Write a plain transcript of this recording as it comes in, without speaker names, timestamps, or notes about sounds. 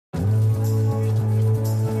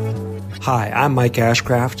Hi, I'm Mike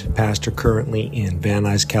Ashcraft, pastor currently in Van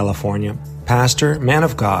Nuys, California. Pastor, man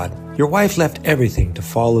of God, your wife left everything to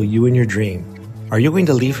follow you in your dream. Are you going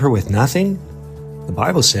to leave her with nothing? The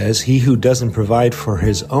Bible says, he who doesn't provide for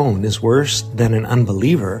his own is worse than an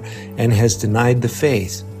unbeliever and has denied the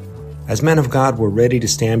faith. As men of God, we're ready to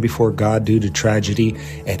stand before God due to tragedy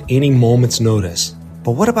at any moment's notice.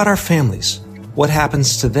 But what about our families? What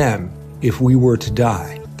happens to them if we were to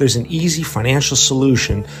die? There's an easy financial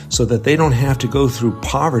solution so that they don't have to go through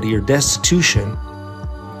poverty or destitution.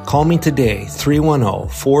 Call me today,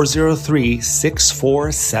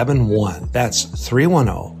 310-403-6471. That's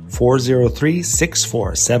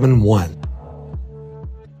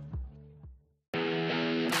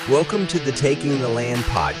 310-403-6471. Welcome to the Taking the Land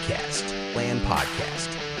podcast.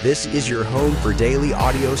 This is your home for daily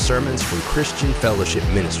audio sermons from Christian Fellowship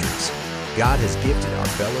Ministries. God has gifted our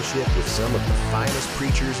fellowship with some of the finest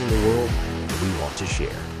preachers in the world that we want to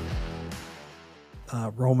share.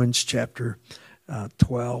 Romans chapter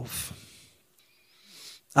 12.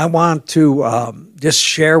 I want to just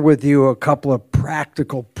share with you a couple of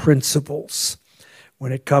practical principles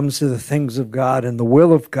when it comes to the things of God and the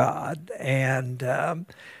will of God. And,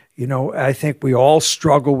 I think we all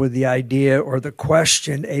struggle with the idea or the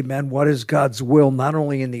question, amen, what is God's will, not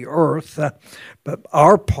only in the earth, but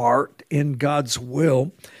our part in God's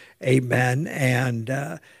will, amen, and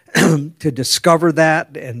to discover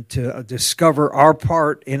that and to discover our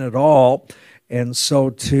part in it all, and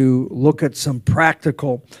so to look at some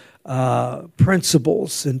practical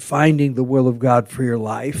principles in finding the will of God for your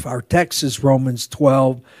life. Our text is Romans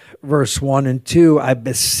 12, verse 1 and 2. I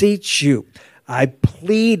beseech you, I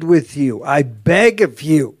plead with you, I beg of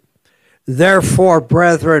you, therefore,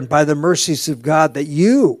 brethren, by the mercies of God, that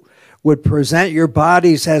you would present your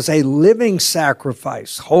bodies as a living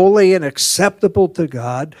sacrifice, holy and acceptable to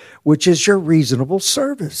God, which is your reasonable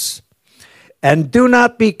service. And do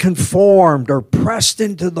not be conformed or pressed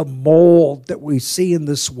into the mold that we see in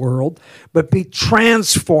this world, but be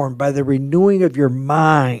transformed by the renewing of your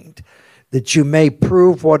mind, that you may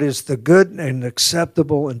prove what is the good and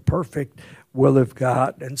acceptable and perfect will of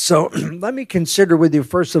God. And so let me consider with you,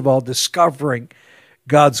 first of all, discovering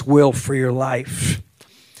God's will for your life.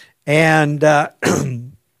 And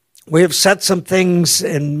we have set some things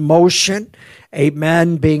in motion,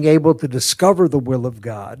 amen, being able to discover the will of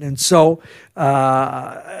God. And so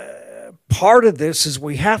part of this is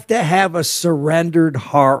we have to have a surrendered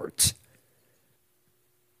heart.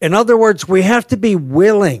 In other words, we have to be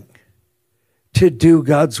willing to do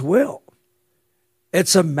God's will.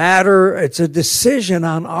 It's a decision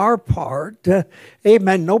on our part.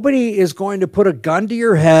 Amen. Nobody is going to put a gun to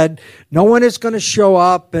your head. No one is going to show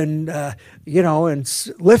up and, and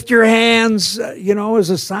lift your hands, as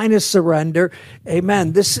a sign of surrender.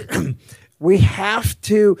 Amen. We have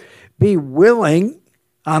to be willing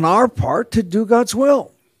on our part to do God's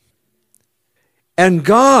will. And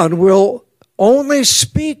God will only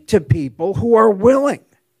speak to people who are willing.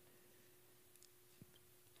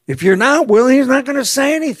 If you're not willing, he's not going to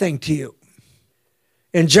say anything to you.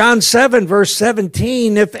 In John 7, verse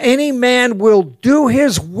 17, if any man will do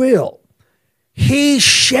his will, he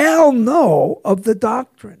shall know of the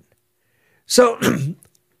doctrine. So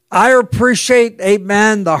I appreciate,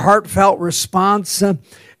 amen, the heartfelt response,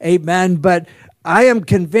 amen, but I am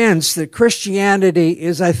convinced that Christianity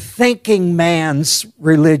is a thinking man's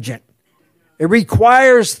religion. It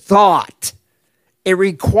requires thought. It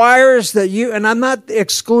requires that you, and I'm not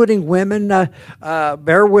excluding women,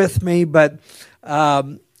 bear with me, but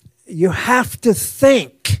you have to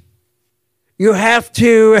think. You have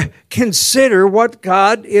to consider what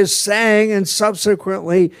God is saying and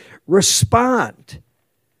subsequently respond.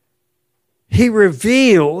 He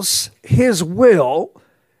reveals his will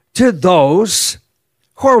to those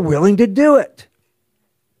who are willing to do it.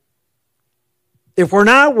 If we're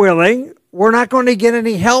not willing, we're not going to get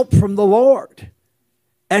any help from the Lord.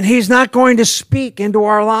 And he's not going to speak into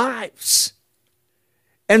our lives.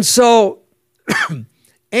 And so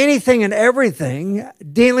anything and everything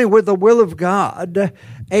dealing with the will of God,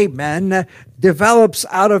 amen, develops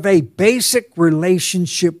out of a basic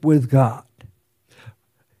relationship with God.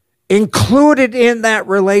 Included in that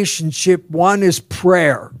relationship, one is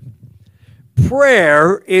prayer.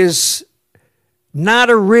 Prayer is not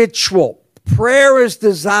a ritual. Prayer is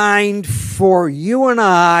designed for you and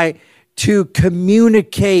I to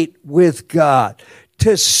communicate with God,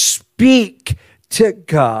 to speak to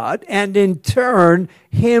God, and in turn,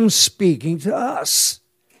 him speaking to us.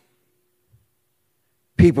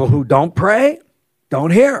 People who don't pray,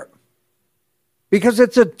 don't hear. Because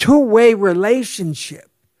it's a two-way relationship.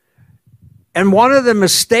 And one of the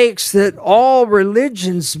mistakes that all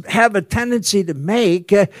religions have a tendency to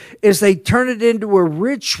make is they turn it into a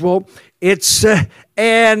ritual. So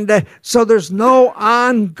there's no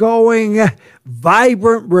ongoing,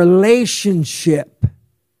 vibrant relationship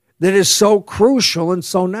that is so crucial and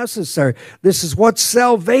so necessary. This is what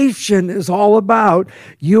salvation is all about.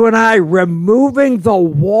 You and I removing the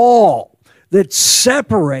wall that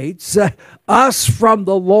separates us from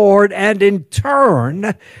the Lord, and in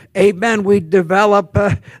turn, amen, we develop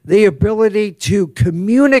the ability to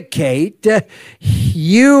communicate.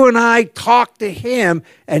 You and I talk to him,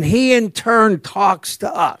 and he in turn talks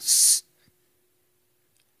to us.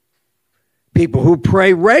 People who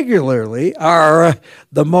pray regularly are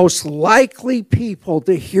the most likely people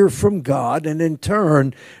to hear from God, and in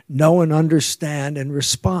turn, know and understand and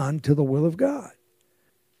respond to the will of God.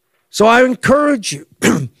 So I encourage you,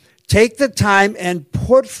 take the time and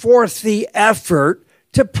put forth the effort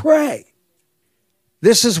to pray.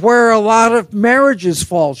 This is where a lot of marriages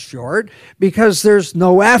fall short, because there's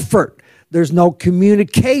no effort. There's no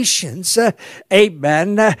communications.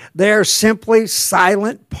 Amen. They're simply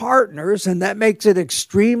silent partners, and that makes it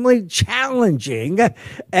extremely challenging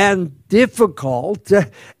and difficult.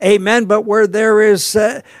 Amen. But where there is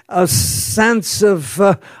a sense of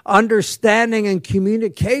understanding and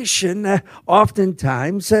communication,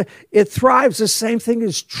 oftentimes it thrives. The same thing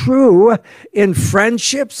is true in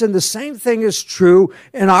friendships, and the same thing is true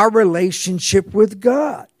in our relationship with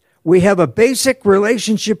God. We have a basic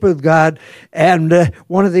relationship with God, and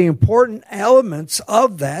one of the important elements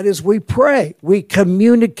of that is we pray. We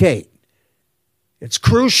communicate. It's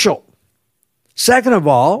crucial. Second of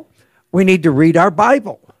all, we need to read our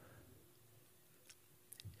Bible.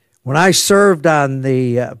 When I served on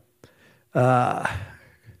the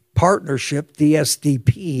partnership, the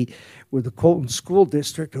SDP, with the Colton School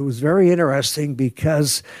District, it was very interesting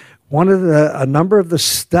because a number of the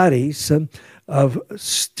studies of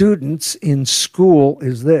students in school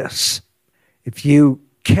is this: if you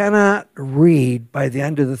cannot read by the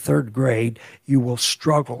end of the third grade, you will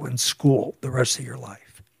struggle in school the rest of your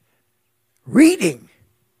life. Reading.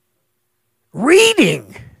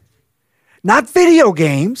 Not video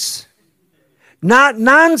games, not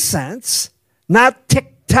nonsense, not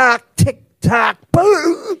tick-tock,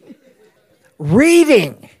 boom.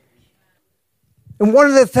 Reading. And one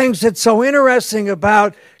of the things that's so interesting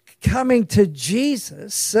about coming to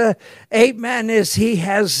Jesus, amen, is he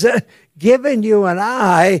has given you and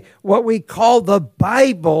I what we call the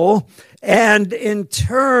Bible, and in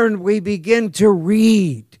turn we begin to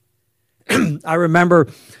read. I remember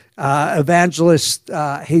evangelist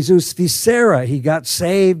Jesus Vicera. He got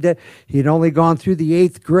saved. He'd only gone through the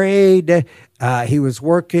 8th grade. He was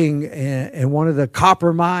working in one of the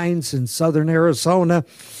copper mines in southern Arizona.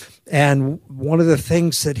 And one of the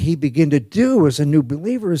things that he began to do as a new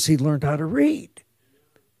believer is he learned how to read.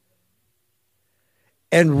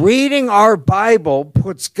 And reading our Bible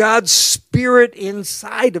puts God's Spirit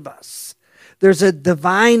inside of us. There's a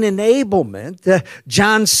divine enablement.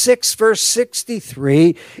 John 6, verse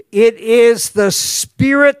 63, it is the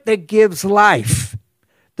Spirit that gives life.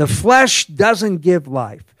 The flesh doesn't give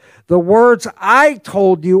life. The words I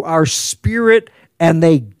told you are spirit, and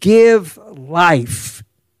they give life.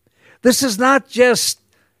 This is not just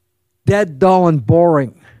dead, dull, and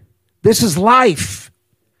boring. This is life.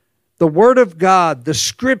 The Word of God, the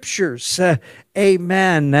Scriptures,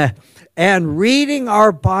 amen. And reading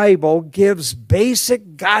our Bible gives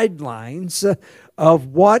basic guidelines of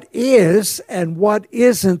what is and what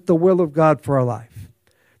isn't the will of God for our life.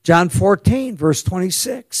 John 14, verse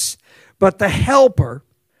 26. But the Helper,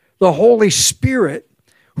 the Holy Spirit,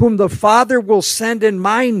 whom the Father will send in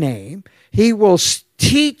my name, he will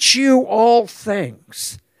teach you all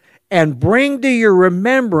things and bring to your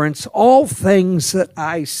remembrance all things that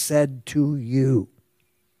I said to you.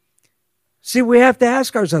 See, we have to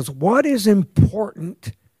ask ourselves, what is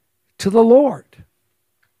important to the Lord?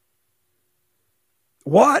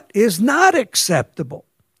 What is not acceptable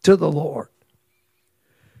to the Lord?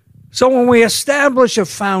 So when we establish a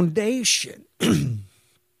foundation,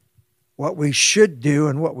 what we should do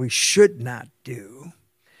and what we should not do,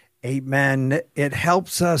 amen, it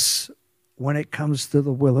helps us when it comes to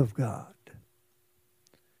the will of God.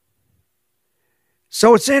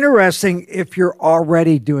 So it's interesting if you're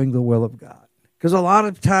already doing the will of God, because a lot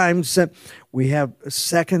of times we have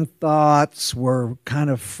second thoughts, we're kind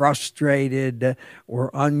of frustrated, we're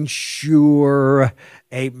unsure,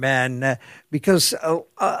 amen, because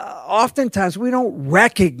oftentimes we don't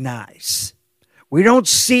recognize, we don't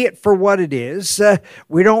see it for what it is,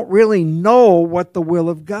 we don't really know what the will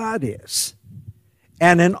of God is.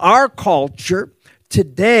 And in our culture,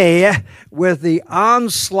 today, with the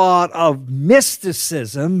onslaught of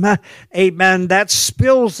mysticism, amen, that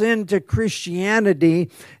spills into Christianity,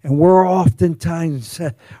 and we're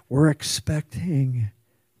expecting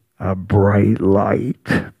a bright light,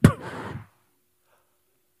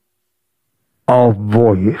 a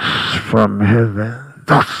voice from heaven.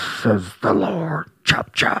 Thus says the Lord.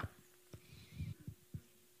 Chop, chop.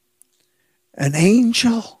 An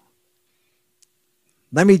angel.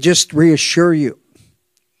 Let me just reassure you.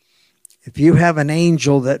 If you have an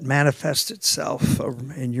angel that manifests itself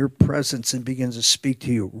in your presence and begins to speak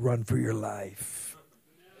to you, run for your life.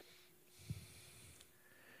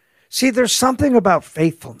 See, there's something about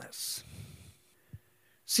faithfulness.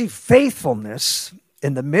 See, faithfulness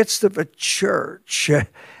in the midst of a church,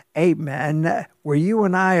 amen, where you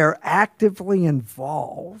and I are actively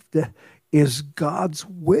involved, is God's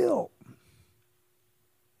will.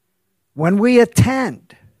 When we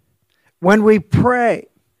attend, when we pray,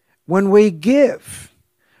 when we give,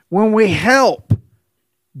 when we help,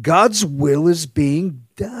 God's will is being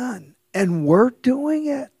done, and we're doing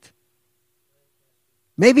it.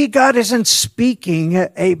 Maybe God isn't speaking,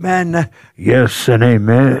 amen, yes and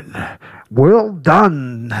amen. Well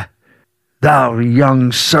done, thou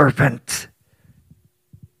young servant.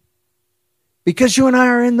 Because you and I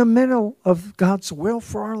are in the middle of God's will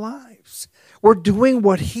for our lives. We're doing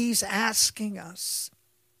what He's asking us.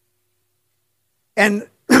 And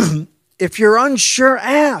if you're unsure,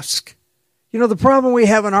 ask. You know, the problem we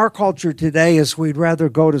have in our culture today is we'd rather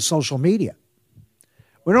go to social media.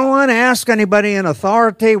 We don't want to ask anybody in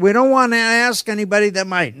authority. We don't want to ask anybody that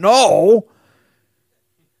might know.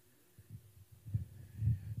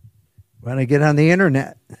 We want to get on the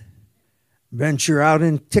internet. Venture out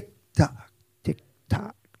in TikTok.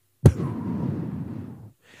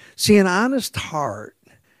 See, an honest heart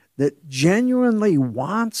that genuinely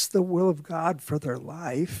wants the will of God for their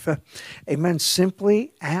life, amen,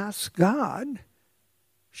 simply ask God,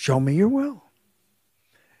 show me your will.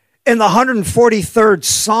 In the 143rd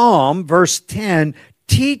Psalm, verse 10,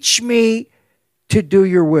 teach me to do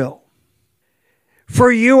your will.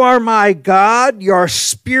 For you are my God, your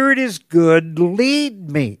spirit is good,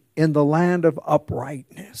 lead me in the land of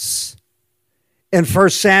uprightness. In 1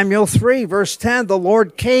 Samuel 3, verse 10, the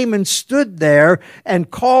Lord came and stood there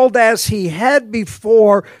and called as he had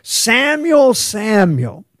before, Samuel,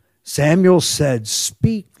 Samuel. Samuel said,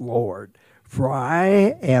 speak, Lord, for I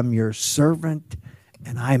am your servant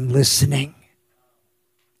and I'm listening.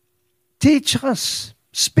 Teach us,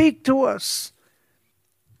 speak to us,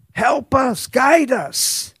 help us, guide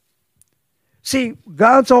us. See,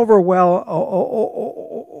 God's overall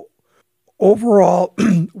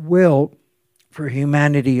will for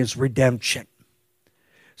humanity is redemption.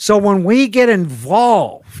 So when we get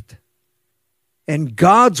involved in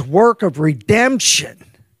God's work of redemption,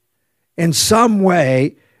 in some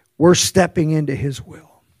way, we're stepping into His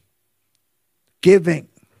will. Giving,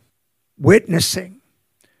 witnessing,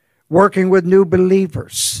 working with new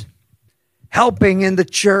believers, helping in the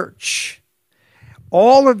church.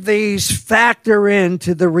 All of these factor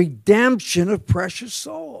into the redemption of precious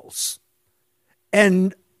souls.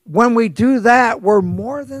 And when we do that, we're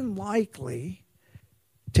more than likely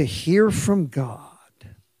to hear from God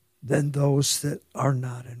than those that are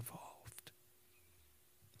not involved.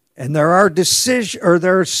 And there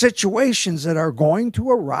are situations that are going to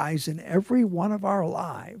arise in every one of our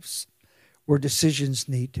lives where decisions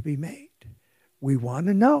need to be made. We want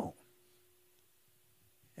to know.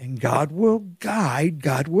 And God will guide,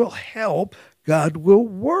 God will help, God will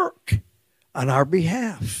work on our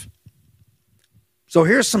behalf. So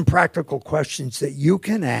here's some practical questions that you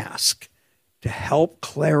can ask to help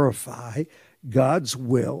clarify God's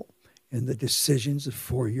will in the decisions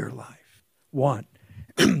for your life. 1,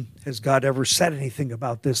 has God ever said anything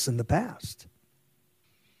about this in the past?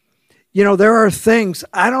 You know, there are things,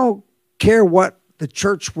 I don't care what the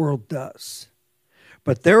church world does,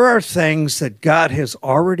 but there are things that God has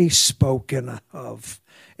already spoken of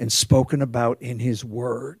and spoken about in His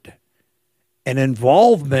Word. And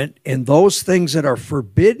involvement in those things that are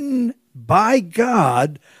forbidden by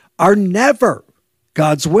God are never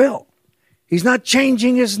God's will. He's not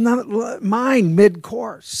changing His mind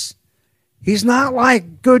mid-course. He's not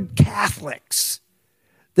like good Catholics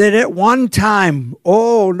that at one time,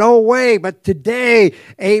 oh, no way, but today,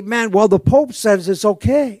 amen, well, the Pope says it's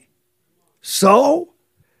okay. So,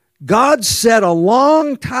 God said a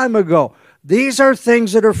long time ago, these are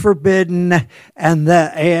things that are forbidden, and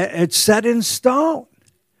it's set in stone.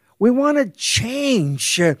 We want to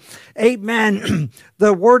change, amen,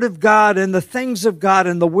 the Word of God and the things of God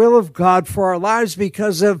and the will of God for our lives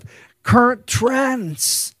because of current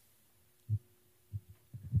trends.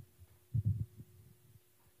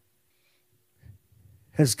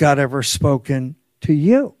 Has God ever spoken to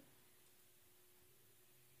you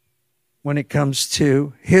when it comes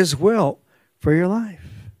to His will for your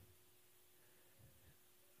life?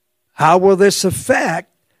 How will this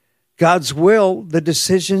affect God's will, the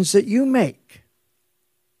decisions that you make?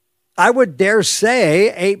 I would dare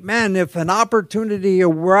say, amen, if an opportunity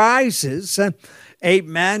arises,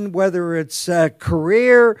 amen, whether it's a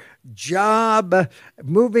career, job,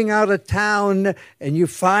 moving out of town, and you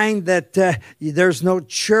find that there's no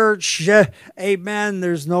church, amen,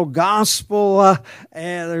 there's no gospel,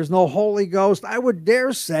 and there's no Holy Ghost, I would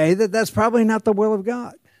dare say that that's probably not the will of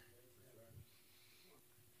God.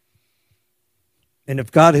 And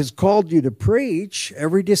if God has called you to preach,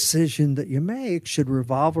 every decision that you make should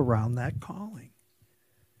revolve around that calling.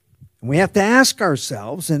 And we have to ask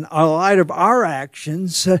ourselves, in light of our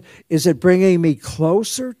actions, is it bringing me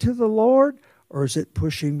closer to the Lord, or is it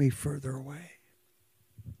pushing me further away?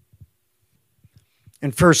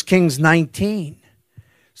 In 1 Kings 19,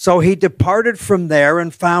 so he departed from there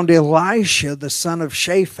and found Elisha, the son of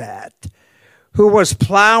Shaphat, who was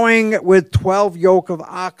plowing with 12 yoke of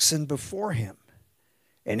oxen before him.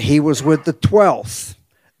 And he was with the 12th.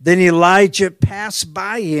 Then Elijah passed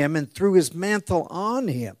by him and threw his mantle on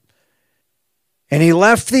him. And he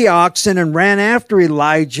left the oxen and ran after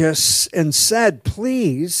Elijah and said,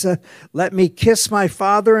 "Please, let me kiss my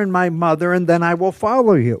father and my mother, and then I will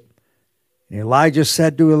follow you." And Elijah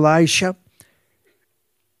said to Elisha,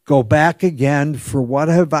 "Go back again, for what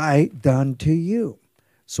have I done to you?"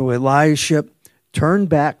 So Elisha turned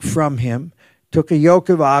back from him, took a yoke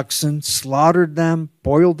of oxen, slaughtered them,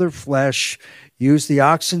 boiled their flesh, used the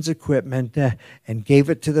oxen's equipment, and gave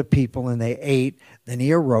it to the people, and they ate. Then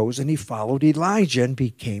he arose and he followed Elijah and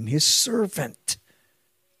became his servant.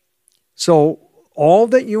 So all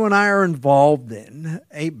that you and I are involved in,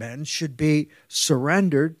 amen, should be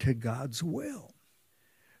surrendered to God's will.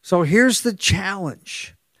 So here's the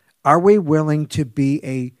challenge. Are we willing to be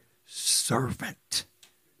a servant?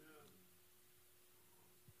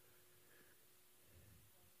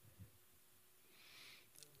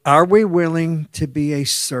 Are we willing to be a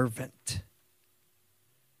servant?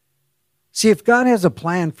 See, if God has a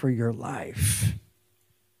plan for your life,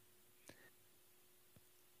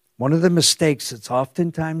 one of the mistakes that's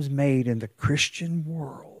oftentimes made in the Christian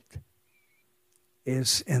world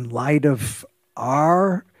is, in light of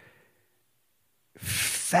our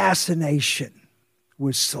fascination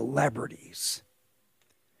with celebrities,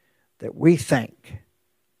 that we think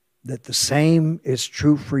that the same is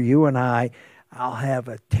true for you and I. I'll have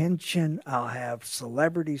attention, I'll have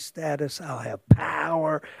celebrity status, I'll have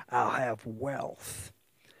power, I'll have wealth.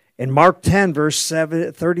 In Mark 10, verse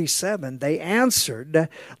 37, they answered,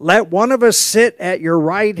 "Let one of us sit at your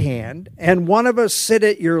right hand and one of us sit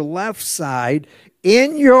at your left side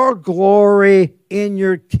in your glory, in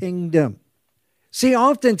your kingdom." See,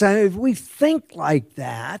 oftentimes, if we think like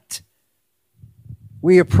that,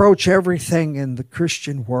 we approach everything in the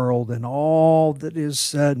Christian world and all that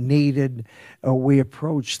is needed, we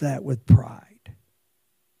approach that with pride.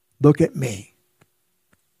 Look at me.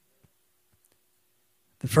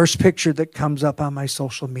 The first picture that comes up on my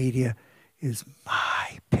social media is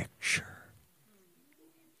my picture.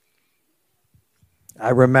 I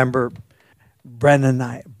remember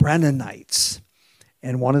Brennanites.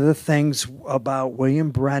 And one of the things about William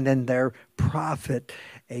Brennan, their prophet,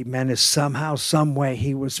 amen, is somehow, some way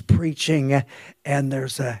he was preaching and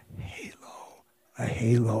there's a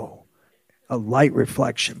halo, a light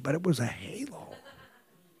reflection, but it was a halo.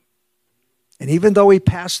 And even though he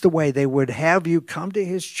passed away, they would have you come to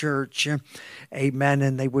his church, amen,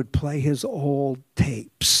 and they would play his old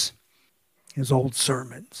tapes, his old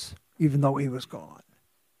sermons, even though he was gone.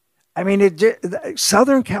 I mean,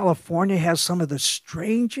 Southern California has some of the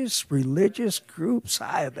strangest religious groups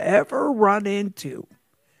I have ever run into.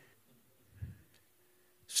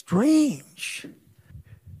 Strange.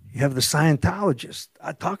 You have the Scientologists.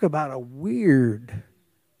 I talk about a weird,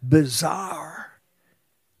 bizarre.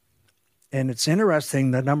 And it's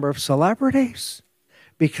interesting, the number of celebrities,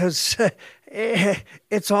 because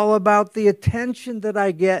it's all about the attention that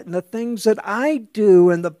I get and the things that I do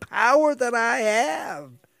and the power that I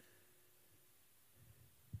have.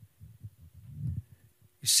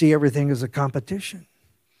 You see everything as a competition.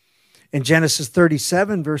 In Genesis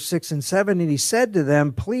 37, verse 6 and 7, and he said to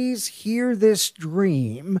them, "Please hear this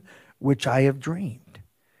dream which I have dreamed.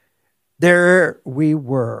 There we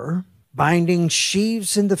were, binding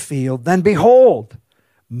sheaves in the field. Then behold,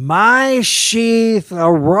 my sheaf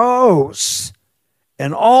arose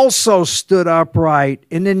and also stood upright.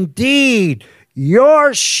 And indeed,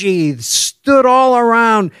 your sheaves stood all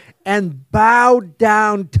around and bow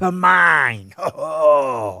down to mine.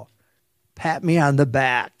 Oh, pat me on the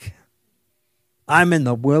back. I'm in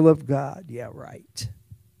the will of God. Yeah, right.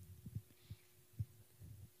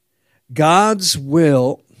 God's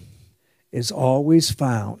will is always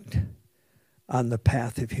found on the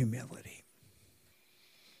path of humility.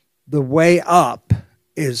 The way up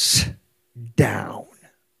is down.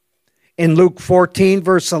 In Luke 14,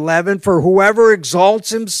 verse 11, for whoever exalts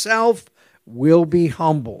himself will be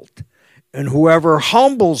humbled, and whoever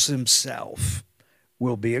humbles himself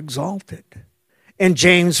will be exalted. In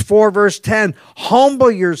James 4, verse 10,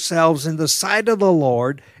 humble yourselves in the sight of the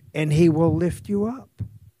Lord, and he will lift you up.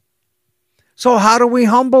 So how do we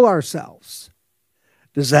humble ourselves?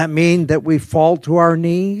 Does that mean that we fall to our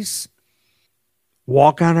knees?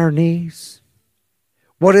 Walk on our knees?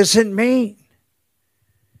 What does it mean?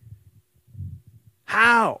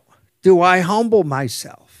 How do I humble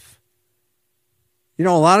myself? You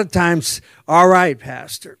know, a lot of times, all right,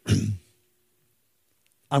 Pastor,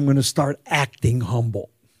 I'm going to start acting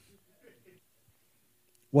humble.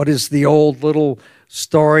 What is the old little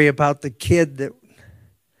story about the kid that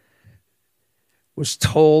was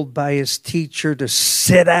told by his teacher to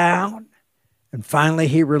sit down? And finally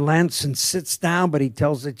he relents and sits down, but he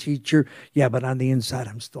tells the teacher, yeah, but on the inside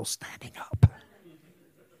I'm still standing up.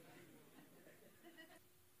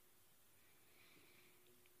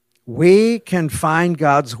 We can find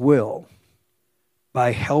God's will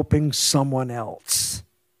by helping someone else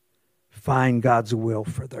find God's will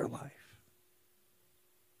for their life.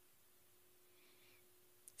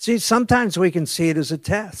 See, sometimes we can see it as a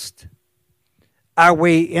test. Are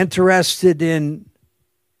we interested in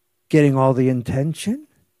getting all the attention?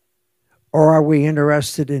 Or are we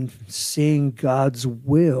interested in seeing God's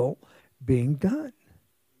will being done?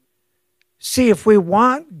 See, if we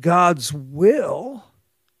want God's will,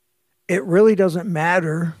 it really doesn't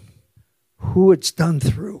matter who it's done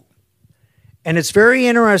through. And it's very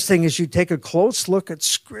interesting as you take a close look at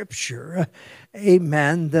Scripture,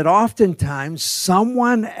 amen, that oftentimes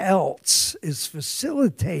someone else is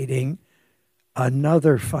facilitating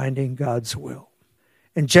another finding God's will.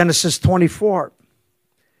 In Genesis 24,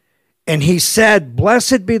 and he said,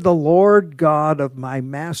 blessed be the Lord God of my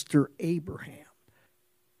master Abraham,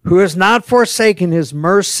 who has not forsaken his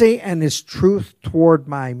mercy and his truth toward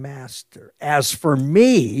my master. As for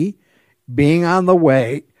me, being on the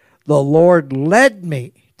way, the Lord led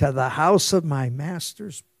me to the house of my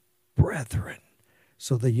master's brethren.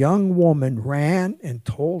 So the young woman ran and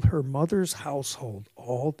told her mother's household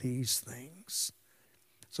all these things.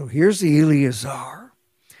 So here's Eleazar.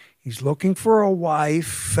 He's looking for a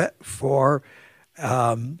wife for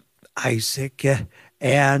Isaac.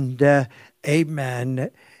 And,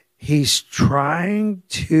 amen, he's trying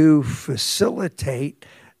to facilitate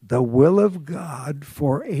the will of God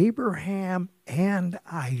for Abraham and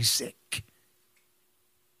Isaac.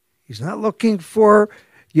 He's not looking for,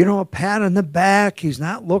 a pat on the back. He's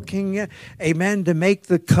not looking, amen, to make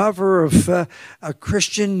the cover of a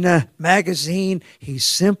Christian magazine. He's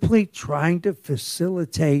simply trying to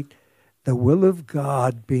facilitate the will of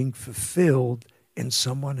God being fulfilled in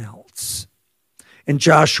someone else. In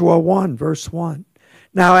Joshua 1, verse 1,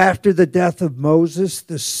 now after the death of Moses,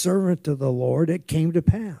 the servant of the Lord, it came to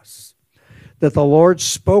pass that the Lord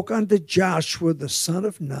spoke unto Joshua, the son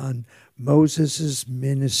of Nun, Moses'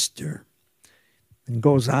 minister, and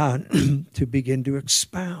goes on to begin to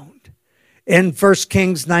expound. In 1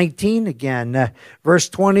 Kings 19 again, verse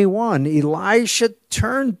 21, Elisha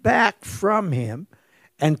turned back from him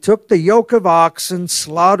and took the yoke of oxen,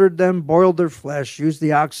 slaughtered them, boiled their flesh, used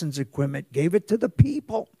the oxen's equipment, gave it to the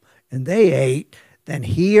people, and they ate. Then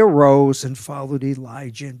he arose and followed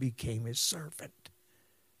Elijah and became his servant.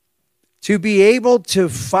 To be able to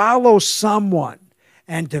follow someone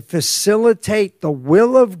and to facilitate the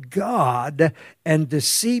will of God and to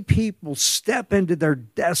see people step into their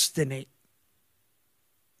destiny,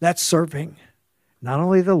 that's serving not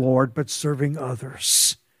only the Lord, but serving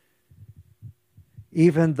others.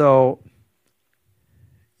 Even though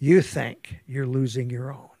you think you're losing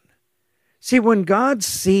your own. See, when God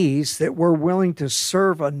sees that we're willing to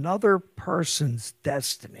serve another person's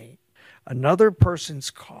destiny, another person's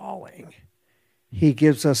calling, he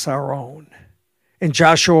gives us our own. In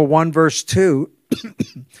Joshua 1, verse 2,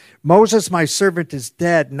 Moses, my servant, is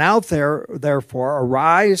dead. Now, therefore,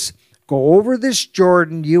 arise, go over this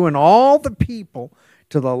Jordan, you and all the people,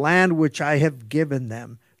 to the land which I have given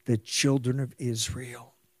them, the children of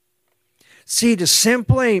Israel. See, to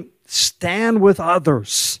simply stand with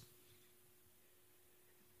others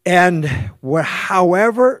and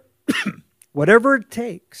whatever it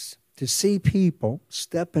takes to see people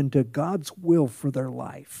step into God's will for their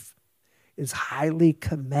life. is highly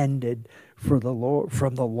commended from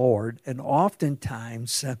the Lord, and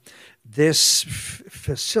oftentimes this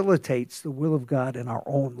facilitates the will of God in our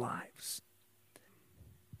own lives.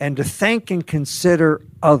 And to thank and consider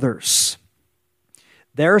others,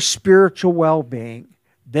 their spiritual well-being,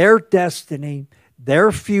 their destiny,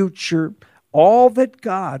 their future, all that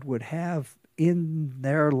God would have in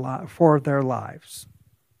for their lives.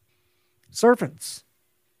 Servants.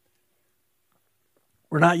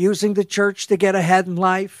 We're not using the church to get ahead in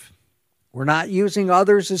life. We're not using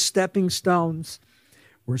others as stepping stones.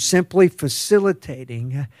 We're simply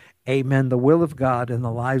facilitating, amen, the will of God in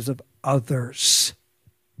the lives of others.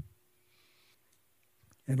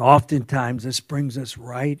 And oftentimes this brings us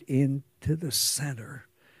right into the center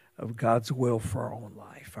of God's will for our own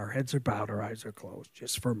life. Our heads are bowed, our eyes are closed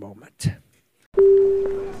just for a moment.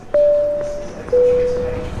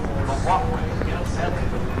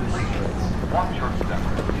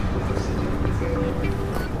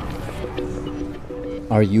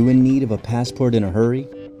 Are you in need of a passport in a hurry?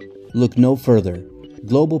 Look no further.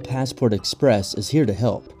 Global Passport Express is here to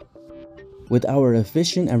help. With our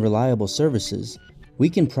efficient and reliable services, we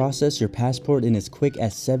can process your passport in as quick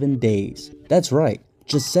as 7 days. That's right,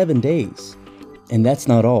 just 7 days. And that's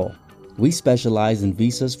not all. We specialize in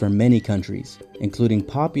visas for many countries, including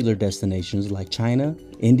popular destinations like China,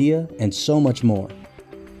 India, and so much more.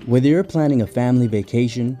 Whether you're planning a family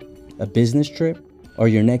vacation, a business trip, or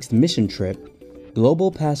your next mission trip,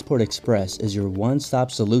 Global Passport Express is your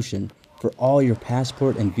one-stop solution for all your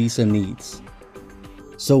passport and visa needs.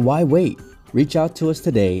 So why wait? Reach out to us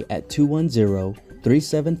today at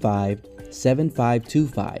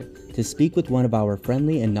 210-375-7525 to speak with one of our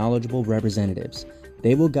friendly and knowledgeable representatives.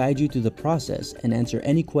 They will guide you through the process and answer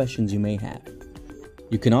any questions you may have.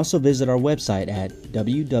 You can also visit our website at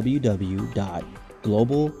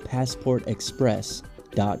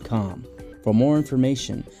www.globalpassportexpress.com for more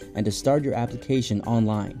information and to start your application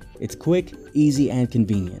online. It's quick, easy, and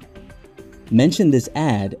convenient. Mention this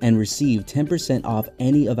ad and receive 10% off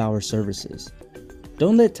any of our services.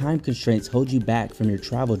 Don't let time constraints hold you back from your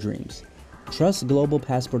travel dreams. Trust Global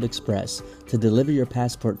Passport Express to deliver your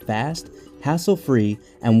passport fast, hassle-free,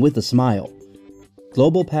 and with a smile.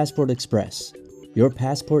 Global Passport Express, your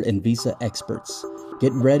passport and visa experts.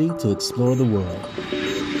 Get ready to explore the world.